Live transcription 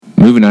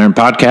Moving Iron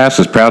Podcast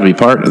is proud to be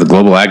part of the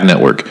Global Ag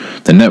Network.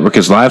 The network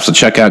is live, so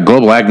check out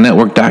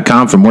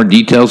globalagnetwork.com for more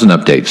details and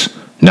updates.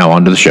 Now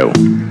on to the show.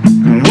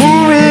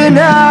 Moving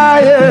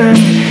iron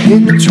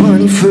in the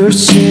 21st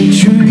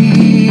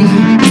century.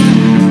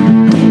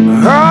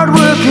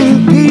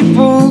 Hard-working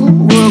people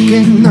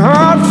working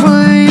hard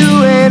for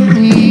you and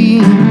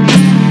me.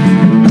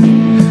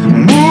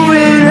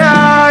 Moving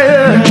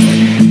iron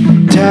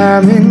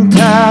time and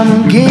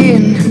time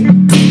again.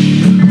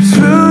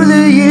 Through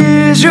the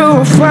years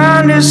you'll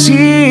find us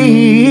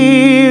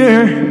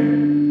here.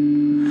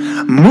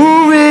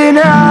 Moving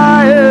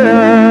iron.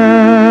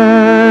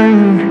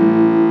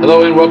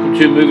 Hello and welcome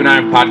to Moving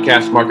Iron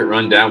Podcast Market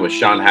Rundown with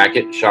Shawn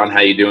Hackett. Shawn,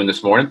 how you doing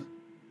this morning?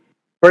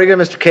 Pretty good,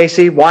 Mr.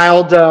 Casey.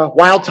 Wild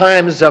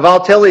times.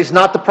 Volatility is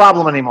not the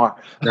problem anymore.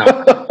 No,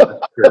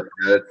 that's true.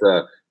 That's,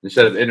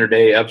 instead of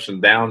intraday ups and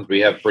downs,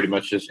 we have pretty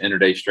much just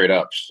intraday straight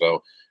ups.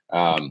 So,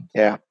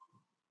 yeah,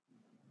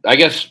 I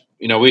guess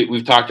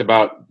we've talked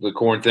about the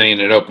corn thing,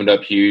 and it opened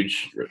up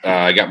huge.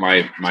 I got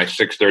my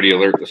 6:30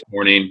 alert this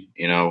morning.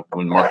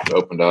 When markets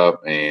opened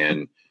up,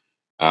 and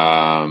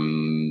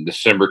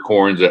December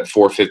corn's at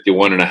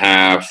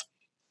 451.5.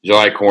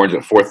 July corn's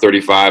at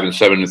 435 and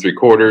 7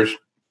 3/4.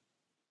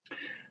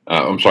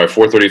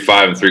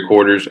 435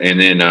 3/4, and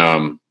then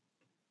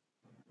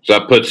so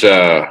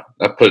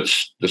that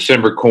puts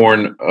December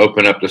corn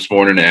open up this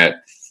morning at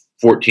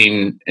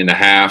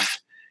 14.5,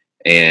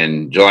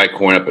 and July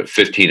corn up at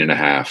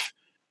 15.5.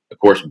 Of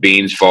course,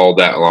 beans followed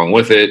that along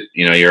with it.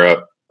 You're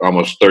up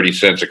almost 30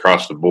 cents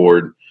across the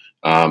board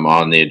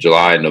on the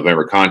July and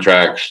November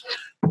contracts.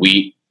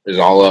 Wheat is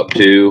all up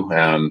too.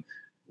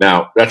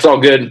 Now, that's all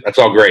good. That's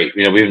all great.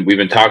 We've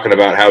been talking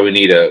about how we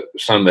need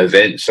some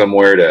event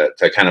somewhere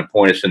to kind of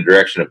point us in the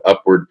direction of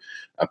upward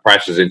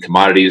prices in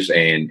commodities,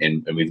 and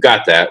we've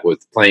got that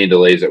with plane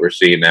delays that we're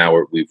seeing now.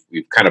 We've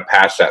kind of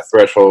passed that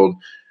threshold.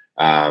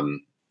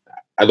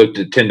 I looked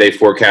at 10-day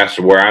forecast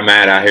of where I'm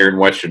at out here in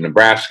western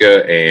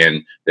Nebraska,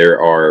 and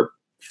there are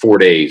 4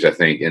 days, I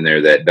think, in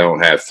there that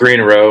don't have 3 in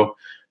a row,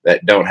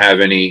 that don't have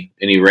any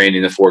rain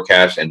in the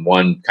forecast, and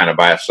one kind of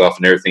by itself,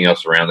 and everything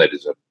else around that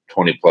is a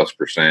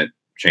 20+%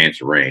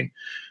 chance of rain.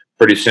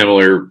 Pretty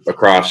similar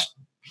across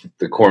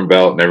the Corn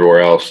Belt and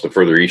everywhere else. The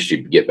further east you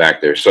get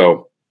back there,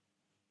 so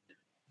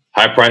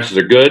high prices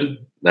are good.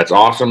 That's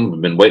awesome.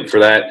 We've been waiting for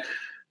that.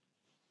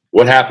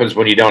 What happens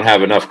when you don't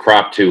have enough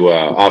crop to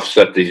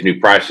offset these new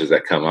prices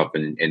that come up,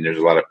 and there's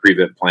a lot of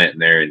prevent plant in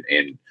there,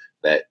 and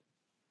that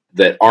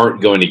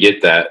aren't going to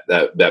get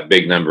that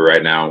big number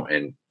right now.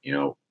 And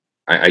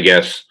I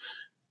guess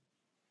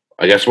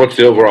what's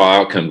the overall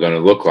outcome going to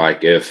look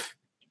like if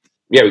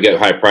we get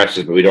high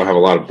prices, but we don't have a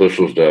lot of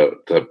bushels to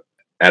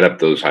add up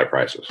those high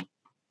prices?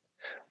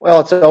 Well,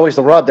 it's always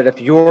the rub that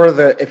if you're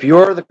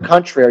the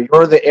country or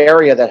you're the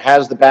area that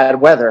has the bad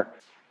weather,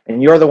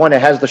 and you're the one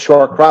that has the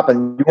short crop,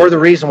 and you're the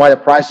reason why the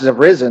prices have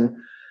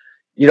risen,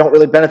 you don't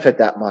really benefit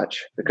that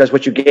much, because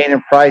what you gain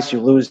in price,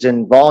 you lose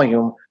in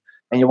volume,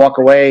 and you walk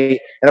away.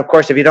 And of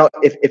course,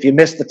 if you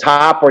miss the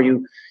top, or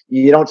you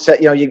don't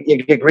set, you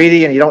get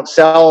greedy and you don't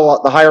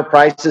sell the higher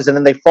prices, and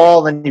then they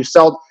fall, and then you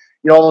sell.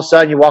 All of a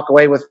sudden you walk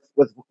away with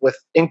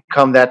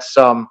income that's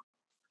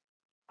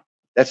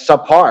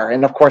subpar.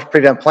 And of course,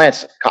 prevent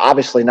plants,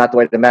 obviously not the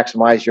way to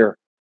maximize your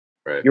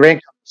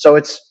income. So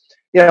it's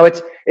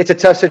a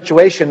tough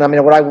situation. I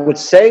mean, what I would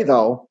say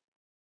though,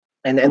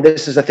 and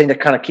this is a thing to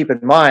kind of keep in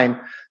mind,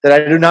 that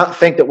I do not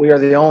think that we are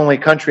the only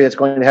country that's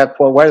going to have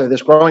poor weather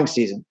this growing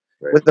season.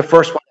 Right. With the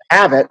first one to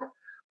have it,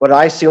 but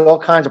I see all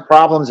kinds of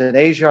problems in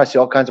Asia. I see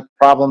all kinds of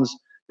problems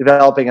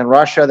developing in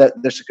Russia, that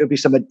there could be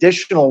some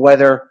additional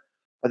weather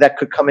that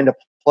could come into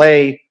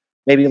play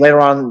maybe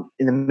later on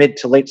in the mid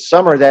to late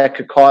summer, that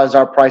could cause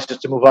our prices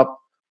to move up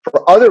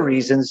for other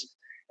reasons.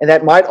 And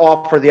that might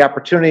offer the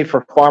opportunity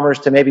for farmers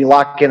to maybe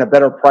lock in a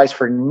better price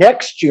for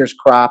next year's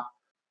crop,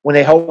 when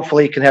they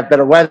hopefully can have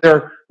better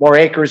weather, more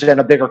acres, and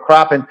a bigger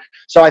crop. And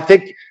so I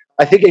think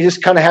you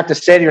just kind of have to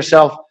say to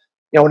yourself,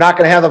 we're not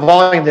going to have the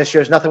volume this year.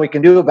 There's nothing we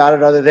can do about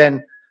it other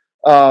than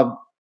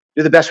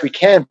do the best we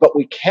can. But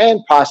we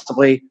can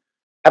possibly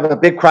have a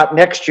big crop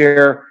next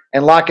year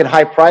and lock in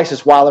high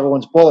prices while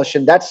everyone's bullish.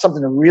 And that's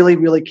something to really,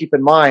 really keep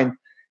in mind,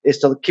 is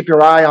to keep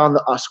your eye on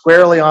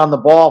squarely on the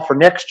ball for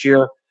next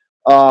year,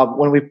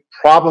 when we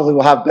probably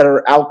will have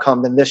better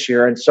outcome than this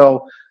year. And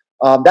so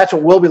that's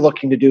what we'll be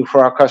looking to do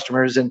for our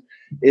customers, and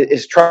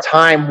is try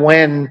time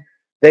when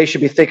they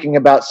should be thinking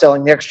about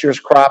selling next year's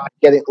crop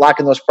and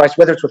locking those prices,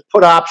 whether it's with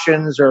put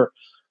options or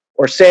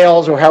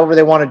sales, or however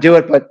they want to do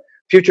it, but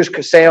futures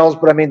sales.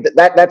 But I mean,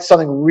 that's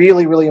something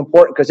really, really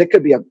important, because it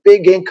could be a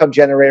big income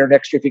generator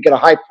next year if you get a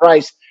high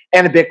price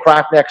and a big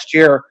crop next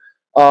year.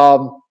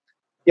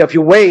 If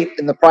you wait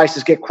and the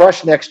prices get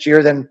crushed next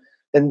year, then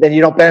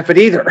you don't benefit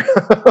either.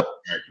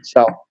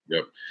 So,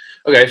 yep.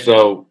 Okay,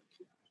 so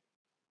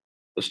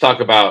let's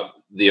talk about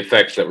the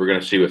effects that we're going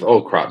to see with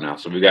old crop now.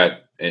 So we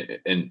got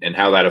and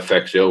how that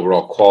affects the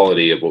overall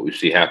quality of what we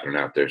see happening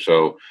out there.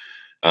 So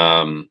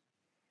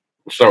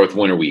we'll start with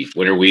winter wheat.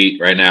 Winter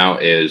wheat right now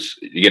is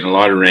you're getting a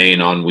lot of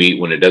rain on wheat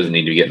when it doesn't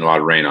need to be getting a lot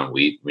of rain on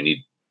wheat. We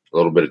need a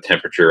little bit of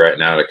temperature right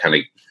now to kind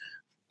of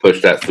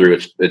push that through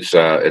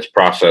its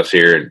process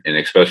here, and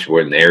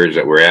especially in the areas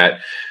that we're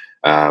at.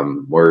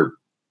 We're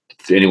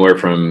anywhere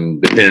from,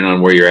 depending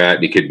on where you're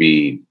at, it could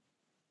be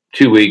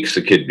 2 weeks,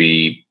 it could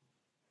be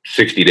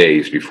 60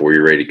 days before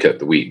you're ready to cut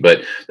the wheat.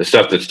 But the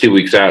stuff that's 2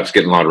 weeks out, it's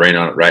getting a lot of rain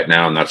on it right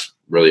now, and that's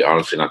really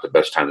honestly not the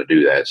best time to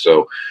do that.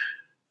 So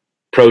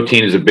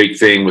protein is a big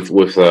thing with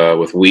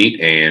wheat,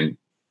 and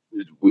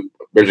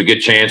there's a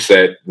good chance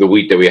that the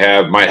wheat that we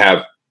have might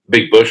have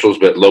big bushels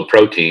but low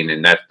protein,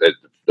 and that the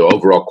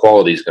overall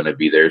quality is going to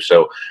be there.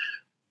 So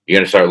you're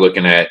going to start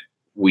looking at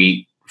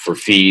wheat for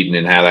feed and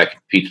then how that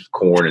competes with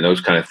corn and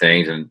those kind of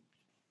things. And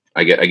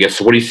I guess,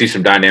 so what do you see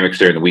some dynamics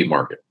there in the wheat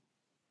market?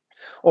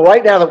 Well,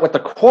 right now, what the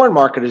corn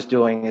market is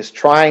doing is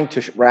trying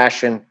to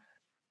ration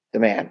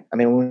demand. I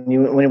mean,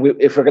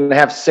 if we're going to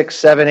have 6,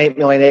 7, 8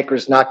 million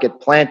acres not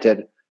get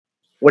planted,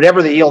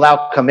 whatever the yield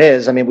outcome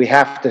is, I mean, we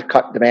have to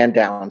cut demand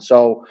down.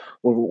 So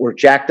we're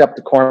jacked up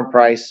the corn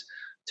price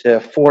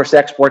to force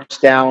exports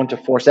down, to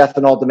force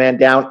ethanol demand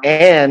down,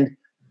 and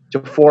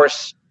to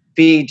force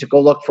feed to go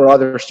look for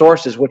other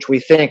sources, which we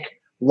think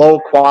low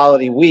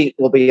quality wheat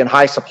will be in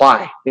high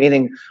supply,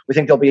 meaning we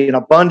think there'll be an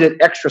abundant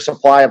extra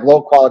supply of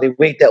low quality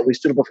wheat that will be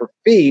suitable for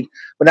feed,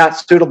 but not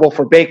suitable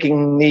for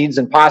baking needs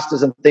and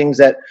pastas and things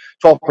that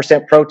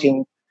 12%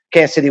 protein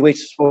Kansas City wheat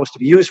is supposed to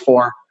be used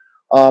for.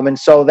 And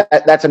so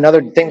that's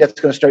another thing that's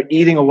going to start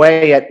eating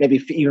away at maybe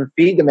even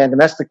feed demand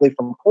domestically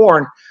from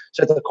corn,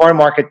 so that the corn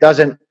market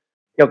doesn't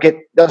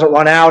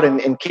run out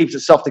and keeps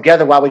itself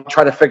together while we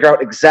try to figure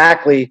out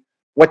exactly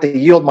what the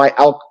yield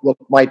outlook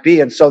might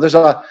be. And so there's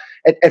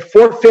at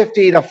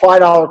 $4.50 and a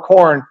 $5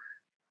 corn,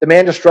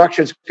 demand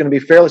destruction is going to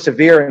be fairly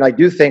severe. And I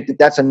do think that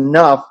that's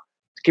enough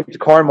to keep the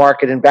corn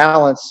market in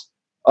balance,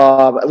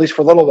 at least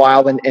for a little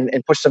while,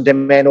 and push some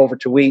demand over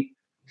to wheat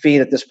feed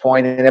at this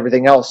point and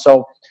everything else.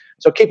 So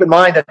keep in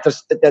mind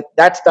that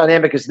that's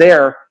dynamic is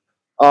there.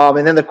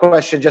 And then the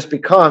question just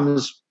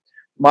becomes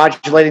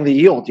modulating the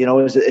yield.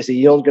 Is the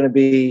yield going to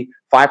be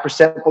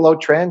 5% below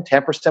trend,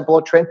 10%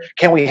 below trend?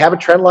 Can we have a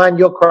trend line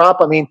yield crop?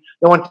 I mean,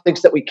 no one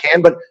thinks that we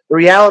can, but the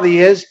reality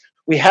is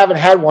we haven't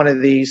had one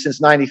of these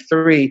since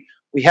 93.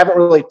 We haven't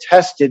really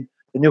tested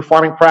the new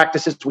farming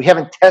practices. We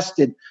haven't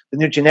tested the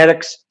new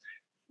genetics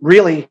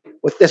really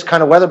with this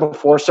kind of weather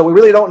before. So we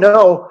really don't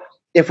know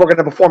if we're going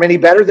to perform any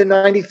better than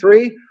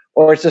 93,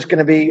 or it's just going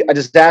to be a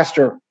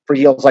disaster for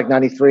yields like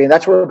 93. And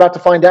that's what we're about to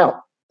find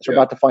out.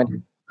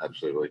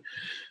 Absolutely.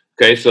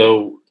 Okay,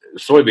 so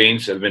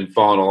soybeans have been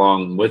following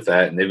along with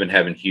that, and they've been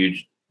having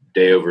huge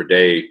day over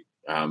day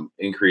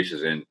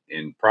increases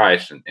in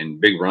price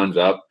and big runs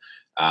up.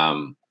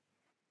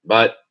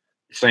 But at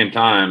the same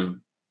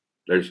time,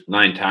 there's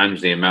 9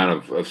 times the amount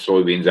of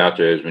soybeans out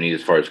there as we need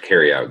as far as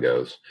carryout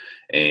goes.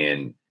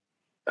 And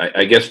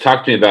I guess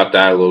talk to me about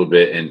that a little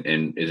bit.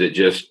 And is it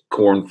just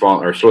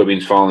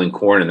soybeans following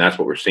corn, and that's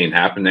what we're seeing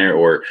happen there?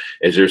 Or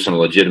is there some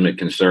legitimate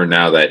concern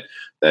now that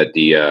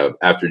the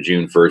after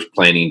June 1st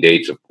planting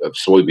dates of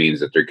soybeans,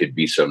 that there could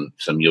be some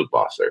yield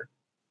loss there?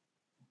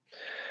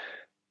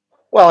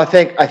 Well, I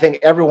think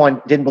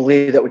everyone didn't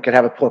believe that we could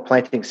have a poor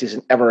planting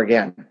season ever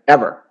again.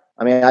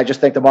 I mean, I just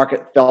think the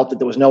market felt that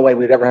there was no way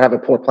we'd ever have a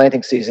poor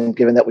planting season,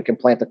 given that we can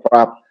plant the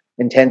crop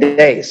in 10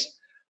 days.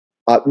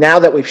 Now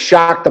that we've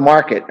shocked the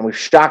market and we've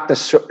shocked the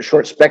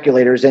short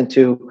speculators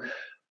into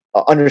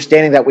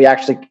understanding that we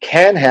actually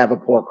can have a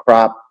poor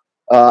crop,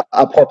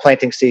 a poor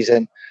planting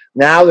season,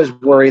 now there's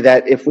worry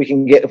that if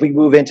we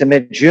move into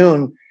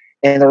mid-June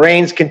and the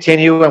rains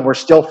continue and we're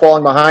still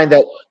falling behind,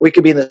 that we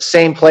could be in the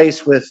same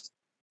place with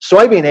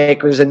soybean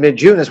acres in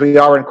mid-June as we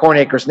are in corn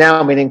acres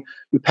now, meaning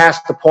you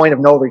pass the point of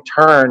no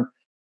return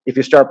if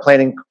you start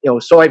planting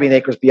soybean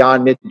acres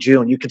beyond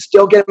mid-June. You can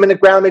still get them in the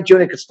ground mid-June,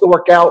 it could still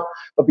work out,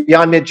 but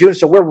beyond mid-June.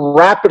 So we're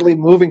rapidly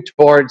moving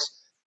towards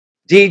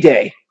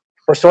D-Day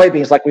for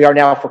soybeans like we are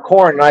now for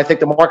corn. And I think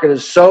the market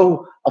is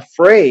so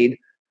afraid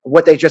of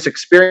what they just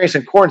experienced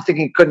in corn,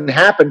 thinking it couldn't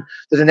happen,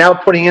 that they're now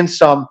putting in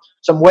some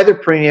weather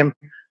premium,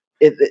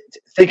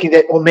 thinking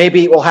that, well,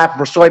 maybe it will happen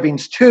for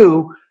soybeans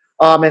too.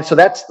 And so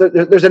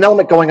there's an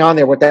element going on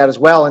there with that as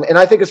well. And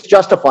I think it's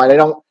justified. I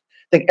don't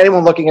think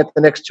anyone looking at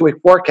the next 2-week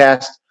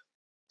forecast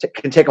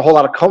can take a whole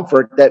lot of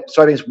comfort that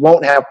soybeans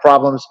won't have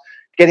problems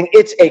getting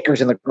its acres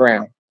in the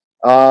ground.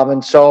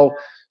 And so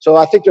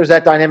I think there's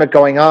that dynamic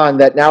going on,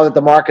 that now that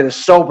the market is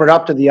sobered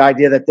up to the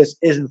idea that this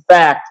is in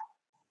fact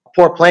a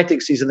poor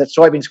planting season, that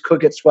soybeans could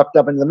get swept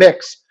up into the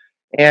mix.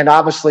 And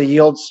obviously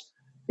yields,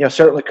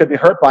 certainly could be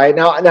hurt by it.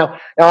 Now,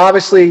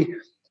 obviously,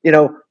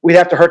 we'd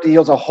have to hurt the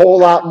yields a whole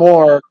lot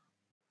more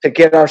to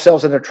get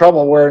ourselves into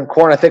trouble, where in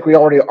corn, I think we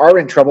already are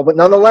in trouble. But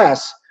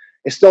nonetheless,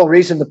 it's still a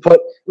reason to put,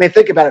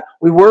 think about it.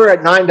 We were at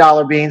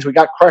 $9 beans. We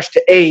got crushed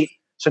to $8.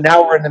 So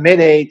now we're in the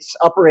mid-8s,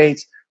 upper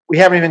 8s. We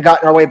haven't even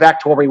gotten our way back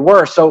to where we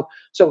were. So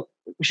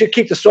we should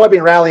keep the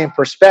soybean rally in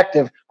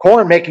perspective.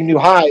 Corn making new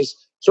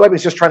highs.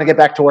 Soybeans just trying to get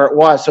back to where it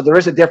was. So there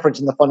is a difference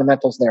in the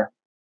fundamentals there.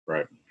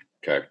 Right.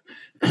 Okay.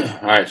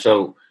 All right.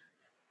 So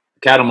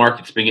cattle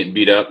market's been getting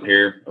beat up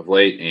here of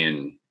late,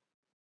 and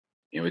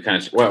we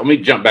kind of, well, let me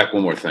jump back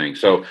one more thing.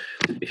 So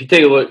if you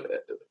take a look,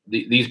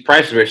 these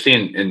prices we're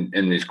seeing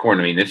in these corn,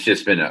 I mean, it's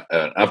just been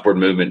an upward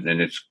movement,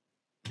 and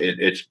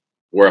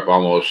we're up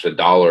almost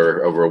 $1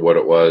 over what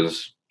it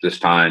was this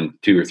time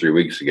 2 or 3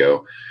 weeks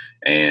ago,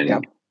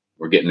 and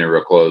we're getting there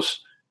real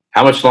close.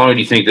 How much longer do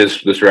you think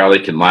this rally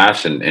can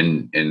last,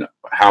 and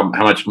how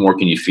much more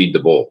can you feed the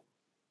bull?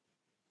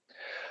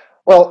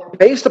 Well,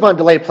 based upon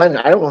delayed planting,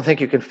 I don't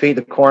think you can feed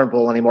the corn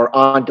bull anymore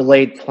on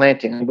delayed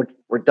planting.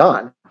 We're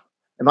done.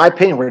 In my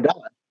opinion, we're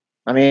done.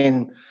 I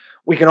mean,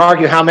 we can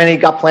argue how many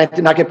got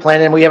planted, not get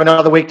planted, and we have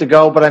another week to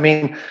go. But I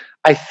mean,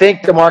 I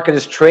think the market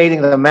is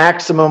trading the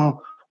maximum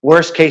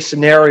worst case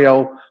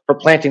scenario for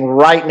planting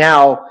right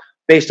now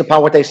based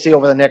upon what they see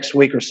over the next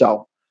week or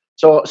so.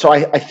 So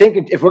I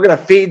think if we're going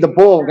to feed the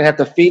bull, we're going to have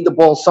to feed the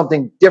bull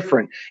something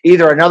different,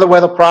 either another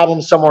weather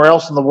problem somewhere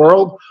else in the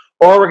world,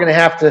 or we're going to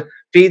have to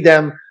feed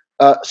them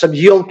some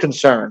yield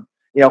concern.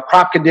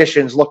 Crop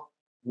conditions look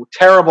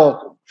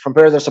terrible from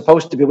where they're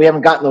supposed to be. We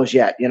haven't gotten those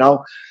yet,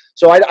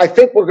 So I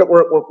think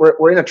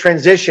we're in a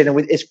transition, and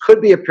it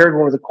could be a period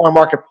where the corn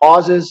market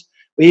pauses.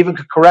 We even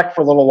could correct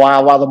for a little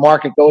while the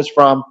market goes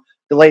from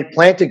delayed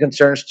planting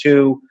concerns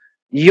to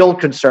yield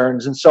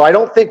concerns. And so I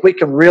don't think we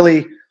can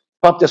really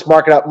pump this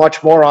market up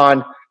much more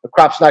on the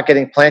crops not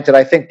getting planted.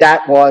 I think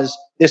that was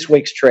this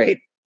week's trade,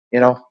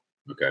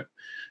 Okay.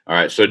 All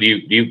right. So do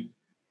you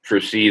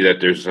foresee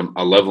that there's a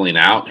leveling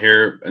out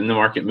here in the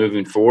market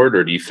moving forward,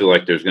 or do you feel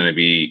like there's going to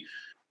be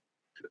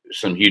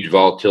some huge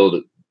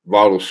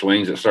volatile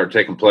swings that start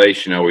taking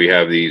place, where you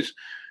have these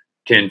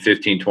 10,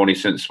 15, 20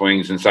 cent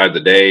swings inside the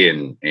day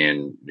and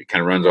it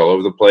kind of runs all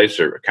over the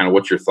place? Or kind of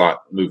what's your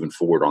thought moving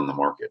forward on the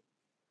market?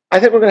 I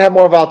think we're going to have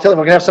more volatility.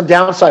 We're going to have some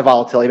downside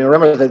volatility. I mean,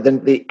 remember,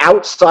 the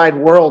outside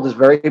world is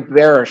very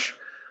bearish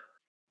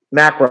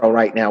macro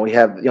right now. We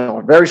have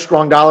a very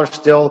strong dollar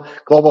still.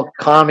 Global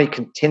economy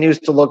continues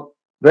to look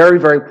very,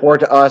 very poor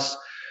to us.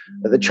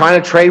 The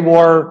China trade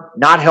war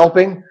not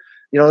helping.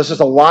 This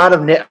is a lot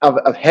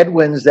of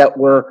headwinds that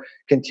we're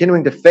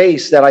continuing to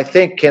face that I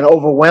think can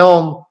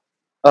overwhelm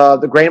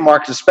the grain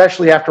markets,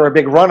 especially after a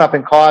big run up,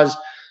 and cause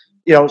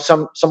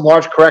some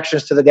large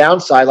corrections to the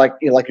downside, like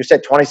you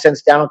said, 20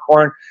 cents down on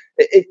corn.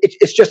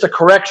 It's just a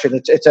correction.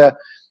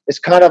 It's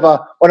kind of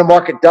what a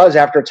market does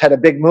after it's had a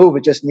big move.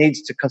 It just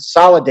needs to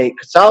consolidate.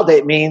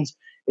 Consolidate means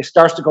it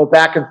starts to go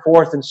back and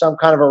forth in some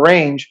kind of a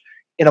range,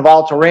 in a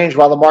volatile range,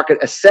 while the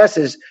market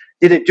assesses,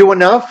 did it do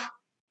enough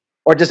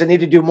or does it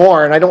need to do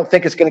more? And I don't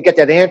think it's going to get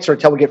that answer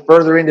until we get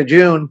further into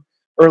June,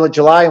 early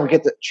July, and we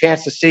get the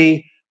chance to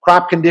see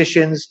crop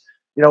conditions,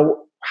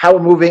 how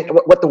we're moving,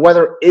 what the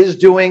weather is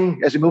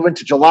doing as we move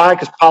into July,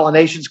 because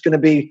pollination is going to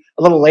be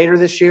a little later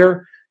this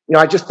year.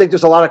 I just think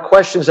there's a lot of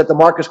questions that the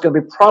market's going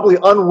to be probably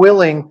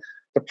unwilling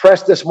to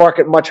press this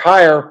market much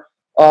higher,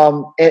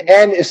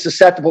 and is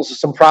susceptible to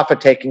some profit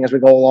taking as we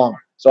go along.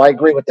 So I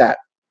agree with that.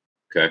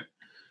 Okay.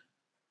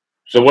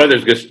 So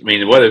weather's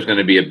going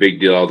to be a big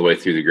deal all the way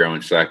through the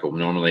growing cycle.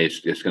 Normally,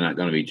 it's not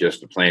going to be just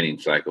the planting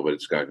cycle, but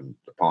it's got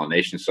the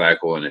pollination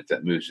cycle, and if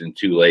that moves in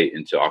too late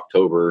into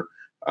October,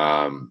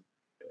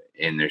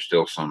 and there's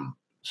still some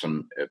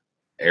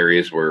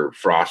areas where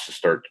frost is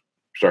starting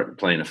to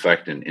play an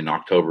effect in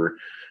October,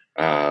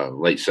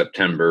 late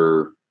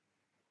September,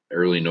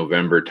 early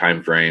November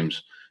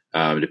timeframes,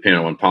 depending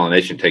on when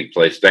pollination takes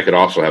place, that could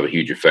also have a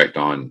huge effect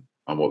on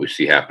what we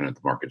see happen at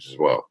the markets as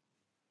well.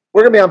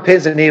 We're going to be on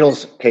pins and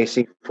needles,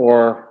 Casey,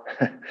 for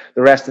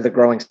the rest of the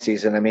growing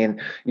season.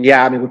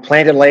 We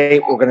planted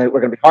late. We're going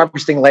to be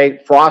harvesting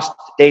late. Frost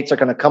dates are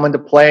going to come into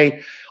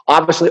play.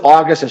 Obviously,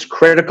 August is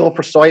critical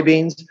for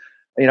soybeans.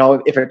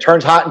 If it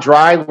turns hot and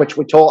dry, which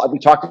we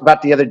talked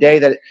about the other day,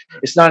 that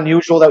it's not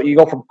unusual that you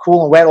go from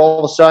cool and wet, all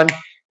of a sudden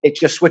it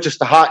just switches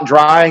to hot and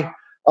dry,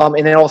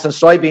 and then all of a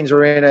sudden soybeans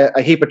are in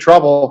a heap of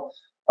trouble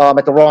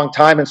at the wrong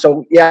time. And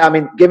so,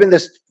 given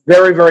this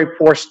very, very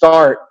poor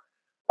start,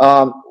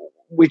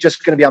 we're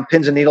just going to be on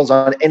pins and needles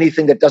on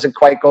anything that doesn't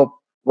quite go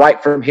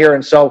right from here.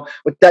 And so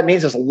what that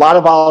means is a lot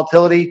of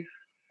volatility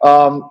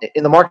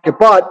in the market.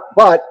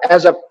 But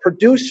as a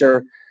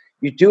producer,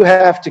 you do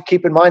have to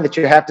keep in mind that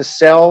you have to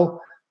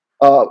sell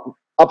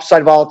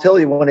upside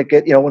volatility when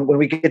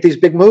we get these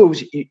big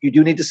moves. You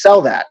do need to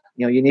sell that.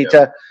 You need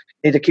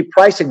to keep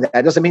pricing that.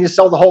 It doesn't mean you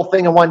sell the whole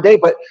thing in one day,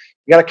 but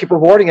you got to keep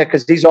rewarding it,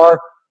 because these are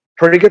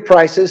pretty good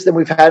prices that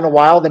we've had in a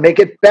while. They may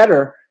get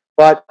better,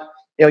 but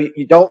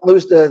you don't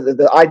lose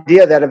the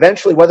idea that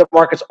eventually weather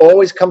markets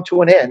always come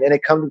to an end, and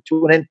it comes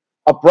to an end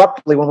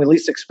abruptly when we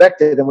least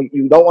expect it. And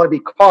you don't want to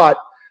be caught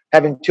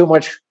having too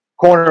much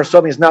corn or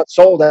soybeans not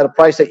sold at a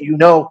price that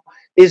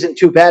isn't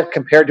too bad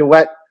compared to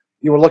what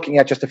you were looking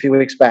at just a few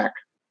weeks back.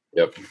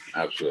 Yep,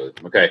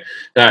 absolutely. Okay.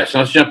 All right, so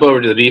let's jump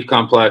over to the beef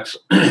complex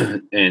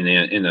and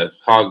in the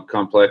hog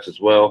complex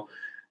as well.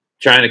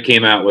 China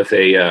came out with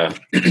a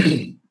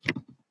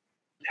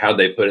how'd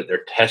they put it?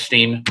 They're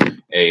testing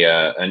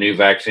a new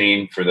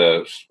vaccine for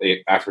the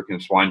African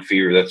swine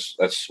fever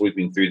that's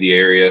sweeping through the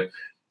area.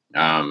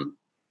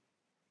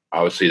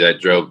 Obviously, that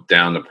drove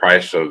down the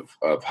price of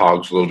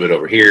hogs a little bit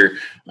over here.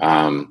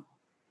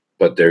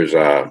 But there's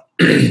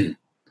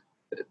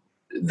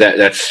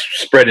that's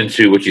spread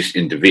into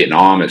into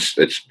Vietnam. It's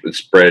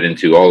spread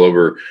into all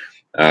over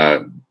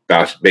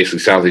basically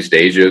Southeast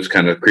Asia. It's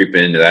kind of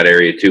creeping into that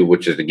area too,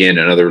 which is again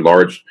another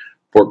large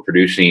pork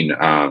producing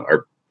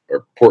or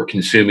pork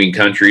consuming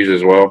countries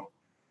as well.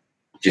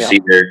 You see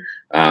there.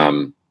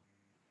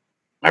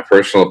 My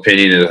personal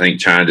opinion is I think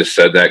China just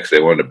said that because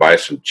they wanted to buy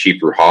some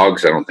cheaper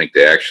hogs. I don't think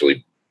they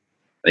actually.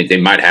 I think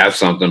they might have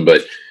something,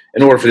 but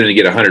in order for them to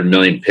get 100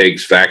 million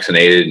pigs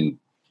vaccinated and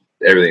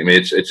everything, I mean,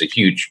 it's a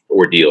huge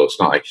ordeal. It's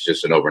not like it's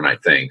just an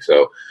overnight thing.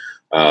 So,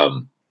 I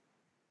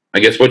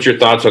guess what's your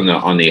thoughts on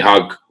the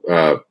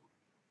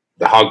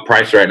hog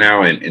price right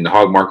now and in the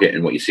hog market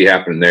and what you see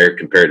happening there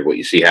compared to what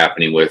you see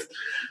happening with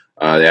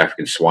the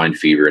African swine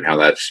fever and how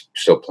that's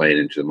still playing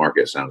into the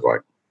market? It sounds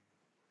like.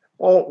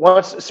 Well,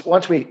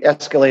 once we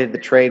escalated the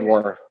trade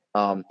war,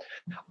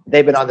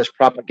 they've been on this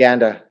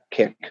propaganda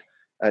kick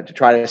to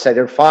try to say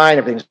they're fine,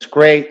 everything's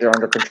great, they're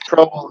under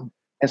control.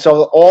 And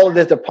so all of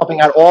this, they're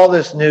pumping out all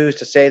this news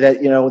to say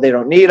that, they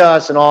don't need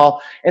us and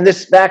all. And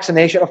this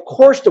vaccination, of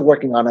course they're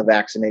working on a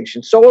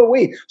vaccination. So are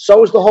we.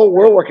 So is the whole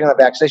world working on a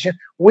vaccination.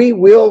 We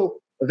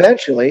will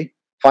eventually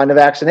find a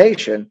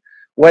vaccination.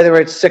 Whether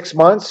it's 6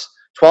 months,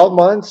 12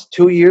 months,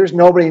 2 years,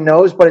 nobody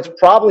knows. But it's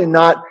probably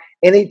not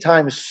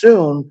anytime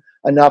soon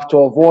enough to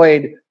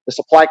avoid the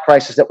supply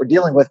crisis that we're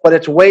dealing with. But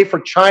it's a way for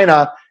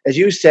China, as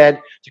you said,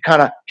 to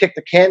kind of kick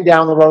the can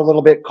down the road a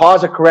little bit,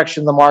 cause a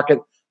correction in the market,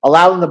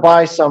 allow them to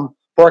buy some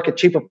pork at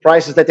cheaper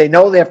prices that they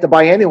know they have to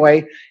buy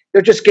anyway.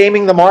 They're just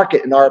gaming the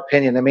market, in our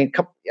opinion. I mean,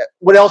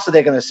 what else are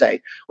they going to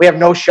say? We have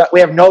no we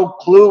have no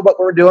clue what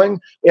we're doing.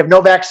 We have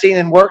no vaccine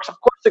in works.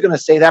 Of course they're going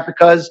to say that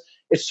because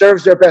it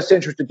serves their best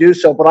interest to do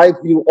so. But I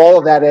view all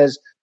of that as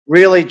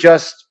really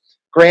just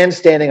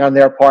grandstanding on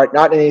their part,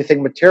 not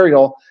anything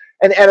material.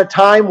 And at a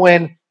time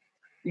when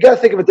you got to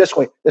think of it this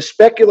way, the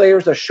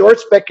short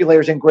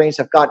speculators in grains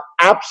have got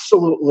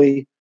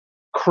absolutely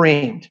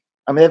creamed.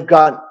 I mean, they've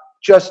got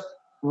just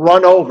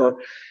run over.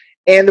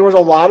 And there was a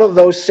lot of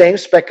those same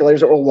speculators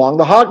that were along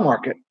the hog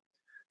market.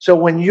 So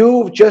when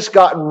you've just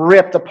gotten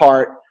ripped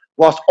apart,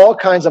 lost all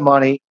kinds of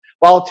money,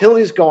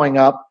 volatility is going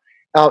up,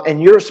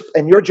 and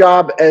your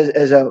job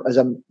as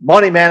a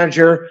money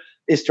manager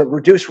is to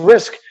reduce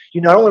risk.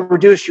 You not only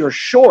reduce your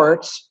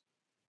shorts,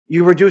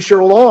 you reduce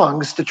your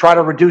longs to try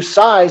to reduce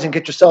size and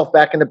get yourself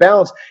back into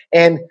balance.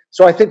 And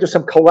so I think there's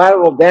some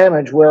collateral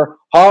damage where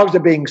hogs are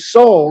being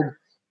sold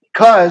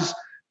because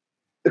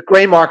the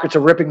grain markets are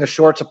ripping the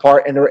shorts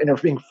apart and they're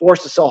being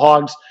forced to sell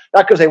hogs,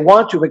 not because they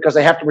want to, because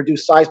they have to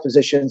reduce size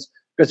positions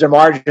because their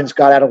margins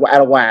got out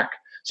of whack.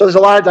 So there's a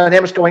lot of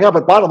dynamics going on,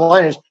 but bottom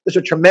line is there's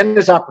a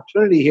tremendous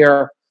opportunity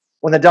here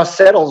when the dust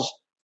settles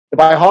to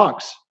buy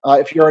hogs.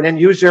 If you're an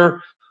end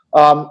user,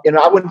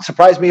 it wouldn't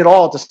surprise me at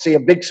all to see a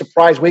big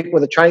surprise week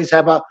where the Chinese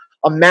have a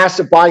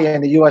massive buy-in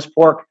in the U.S.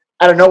 pork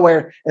out of nowhere,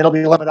 and it'll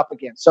be limited up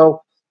again.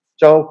 So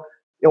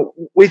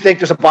we think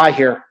there's a buy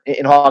here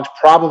in hogs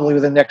probably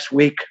within the next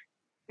week,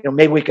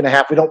 maybe week and a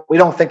half. We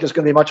don't think there's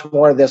going to be much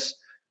more of this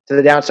to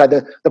the downside.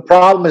 The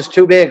problem is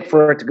too big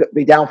for it to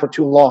be down for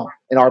too long,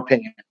 in our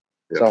opinion.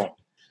 Yeah.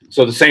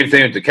 So the same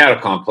thing with the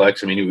cattle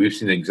complex. I mean, we've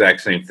seen the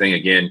exact same thing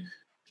again.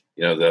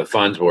 The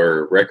funds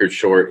were record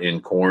short in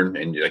corn,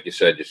 and like you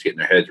said, just getting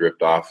their heads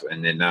ripped off.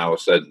 And then now all of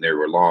a sudden they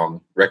were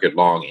record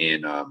long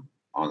in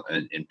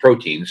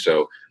protein.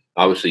 So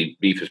obviously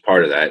beef is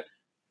part of that.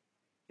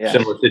 Yes.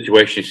 Similar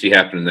situation you see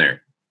happening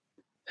there.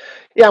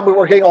 Yeah,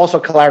 we're getting also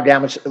collateral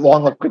damage,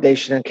 long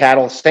liquidation in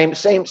cattle. Same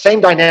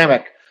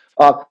dynamic.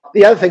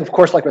 The other thing, of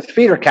course, like with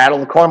feeder cattle,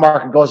 the corn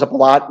market goes up a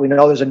lot. We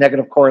know there's a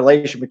negative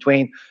correlation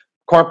between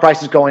corn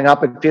prices going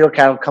up and feeder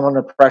cattle come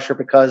under pressure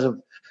because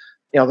of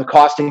the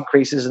cost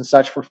increases and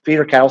such for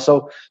feeder cattle.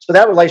 So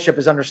that relationship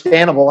is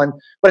understandable.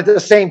 But at the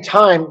same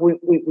time,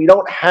 we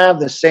don't have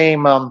the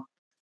same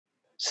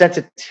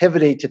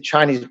sensitivity to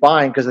Chinese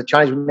buying because the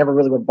Chinese never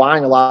really were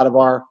buying a lot of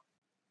our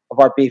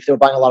beef. They were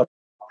buying a lot of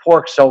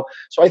pork. So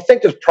I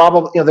think there's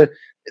probably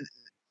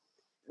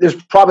there's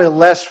probably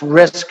less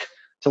risk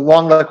to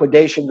long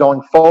liquidation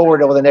going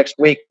forward over the next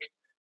week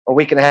or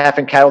week and a half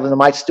in cattle than there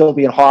might still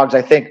be in hogs.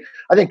 I think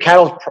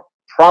cattle's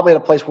probably at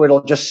a place where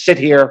it'll just sit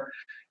here.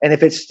 And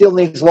if it still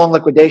needs long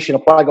liquidation,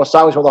 it'll probably go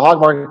sideways where the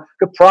hog market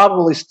could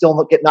probably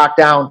still get knocked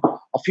down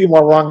a few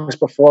more rungs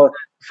before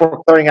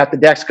clearing out the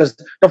decks. Because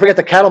don't forget,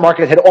 the cattle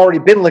market had already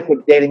been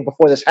liquidating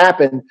before this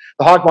happened.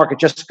 The hog market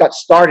just got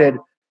started,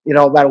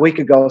 about a week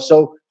ago.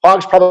 So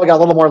hogs probably got a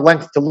little more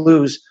length to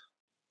lose.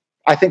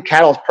 I think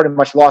cattle has pretty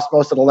much lost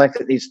most of the length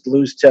it needs to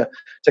lose to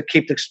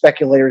keep the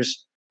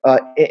speculators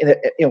in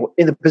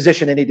the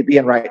position they need to be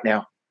in right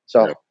now.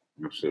 So. Yep.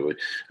 Absolutely.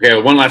 Okay,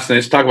 one last thing.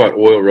 Let's talk about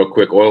oil real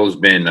quick. Oil has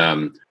been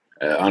on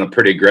a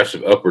pretty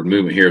aggressive upward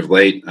movement here of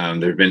late.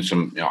 There's been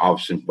some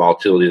obviously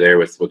volatility there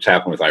with what's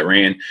happened with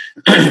Iran,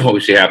 what we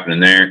see happening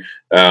there.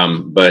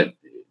 But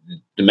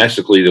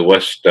domestically, the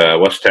West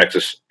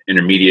Texas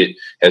Intermediate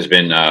has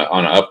been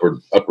on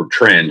an upward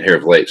trend here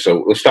of late.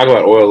 So let's talk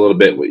about oil a little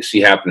bit, what you see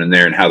happening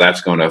there and how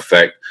that's going to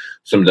affect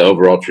some of the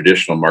overall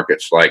traditional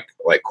markets like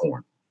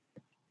corn.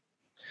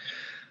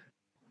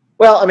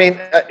 Well, I mean,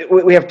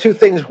 we have two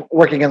things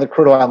working in the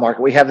crude oil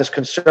market. We have this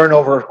concern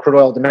over crude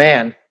oil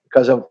demand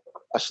because of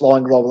a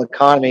slowing global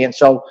economy, and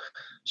so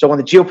when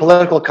the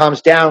geopolitical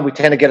comes down, we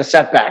tend to get a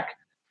setback,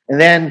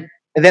 and then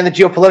the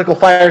geopolitical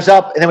fires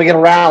up, and then we get a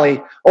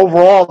rally.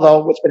 Overall,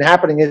 though, what's been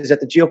happening is that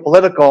the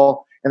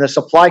geopolitical and the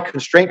supply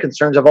constraint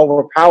concerns have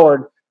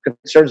overpowered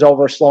concerns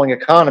over a slowing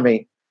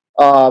economy.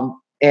 And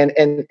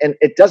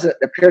it doesn't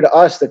appear to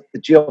us that the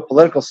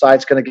geopolitical side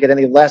is going to get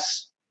any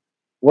less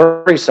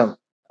worrisome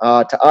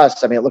to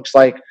us. I mean, it looks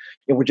like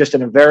we're just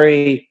in a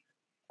very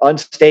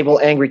unstable,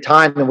 angry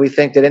time, and we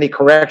think that any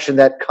correction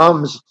that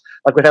comes,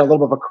 like we've had a little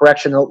bit of a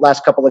correction in the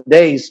last couple of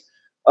days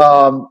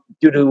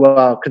due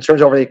to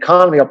concerns over the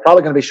economy, are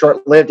probably going to be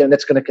short-lived, and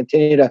it's going to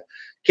continue to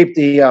keep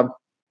the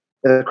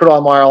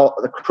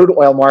crude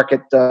oil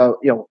market,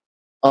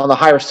 on the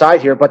higher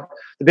side here. But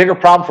the bigger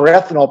problem for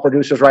ethanol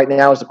producers right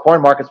now is the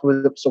corn market's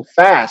moved up so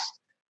fast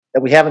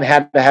that we haven't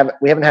had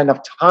enough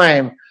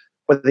time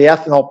for the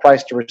ethanol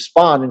price to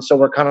respond, and so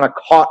we're kind of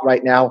caught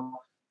right now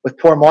with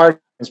poor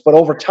margins. But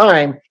over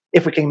time,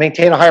 if we can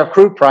maintain a higher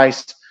crude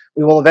price,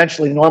 we will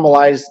eventually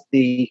normalize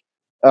the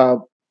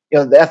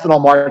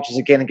ethanol margins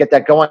again and get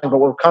that going. But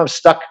we're kind of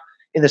stuck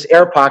in this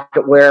air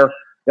pocket where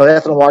the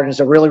ethanol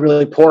margins are really,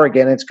 really poor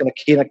again. And it's going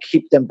to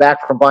keep them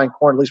back from buying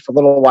corn, at least for a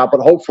little while. But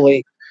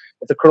hopefully,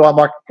 if the crude oil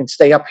market can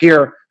stay up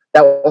here,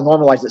 that will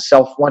normalize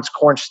itself once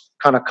corn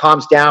kind of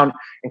calms down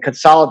and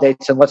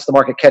consolidates and lets the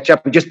market catch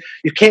up.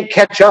 You can't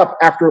catch up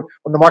after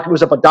when the market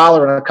was up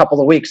 $1 in a couple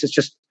of weeks. It's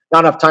just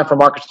not enough time for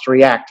markets to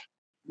react.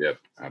 Yep,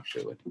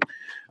 absolutely.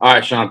 All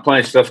right, Shawn,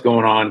 plenty of stuff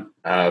going on.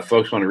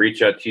 Folks want to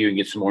reach out to you and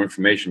get some more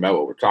information about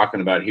what we're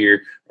talking about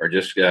here, or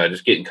just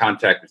get in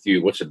contact with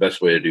you. What's the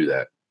best way to do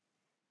that?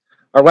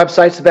 Our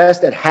website's the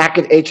best at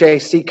Hackett,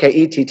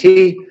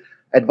 Hackett,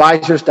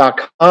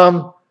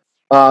 advisors.com.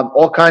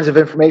 All kinds of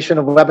information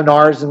of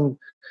webinars and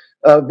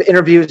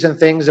interviews and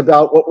things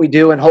about what we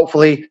do. And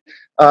hopefully,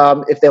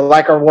 if they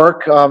like our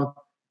work,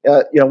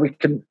 we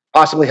can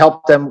possibly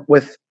help them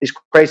with these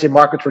crazy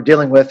markets we're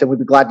dealing with, and we'd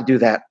be glad to do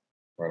that.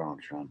 Right on,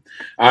 Shawn.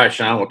 All right,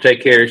 Shawn, well,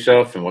 take care of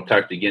yourself, and we'll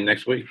talk to you again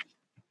next week.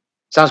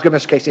 Sounds good,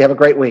 Mr. Casey. Have a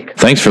great week.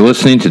 Thanks for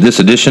listening to this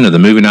edition of the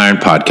Moving Iron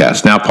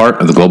Podcast, now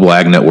part of the Global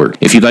Ag Network.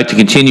 If you'd like to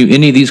continue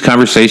any of these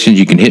conversations,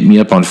 you can hit me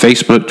up on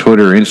Facebook,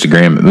 Twitter, or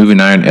Instagram at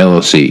Moving Iron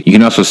LLC. You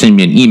can also send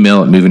me an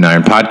email at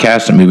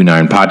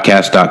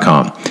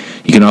movingironpodcast@movingironpodcast.com.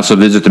 You can also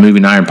visit the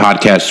Moving Iron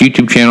Podcast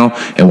YouTube channel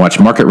and watch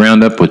Market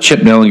Roundup with Chip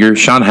Nellinger,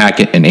 Shawn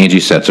Hackett, and Angie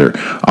Setzer.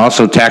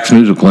 Also, Tax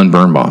News with Glenn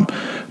Birnbaum.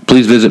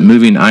 Please visit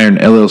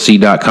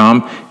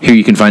movingironllc.com. Here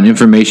you can find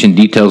information,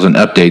 details, and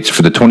updates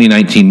for the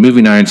 2019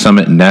 Moving Iron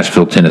Summit in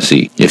Nashville,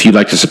 Tennessee. If you'd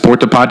like to support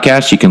the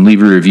podcast, you can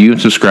leave a review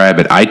and subscribe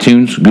at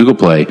iTunes, Google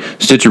Play,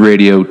 Stitcher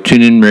Radio,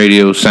 TuneIn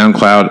Radio,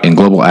 SoundCloud, and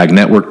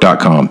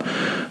globalagnetwork.com.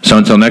 So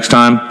until next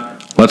time,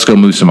 let's go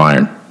move some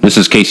iron. This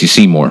is Casey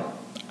Seymour.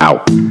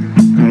 Out.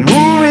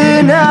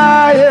 Moving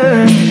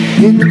iron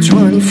in the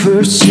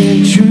 21st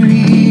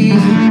century.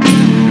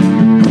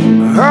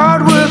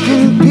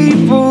 Hard-working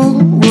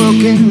people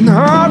working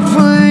hard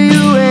for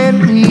you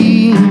and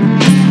me.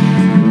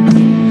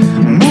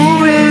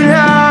 Moving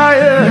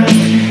iron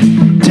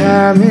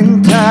time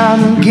and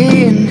time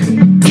again.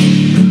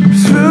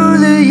 Through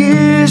the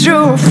years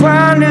you'll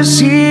find us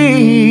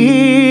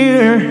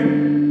here.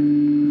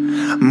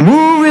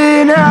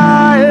 Moving iron.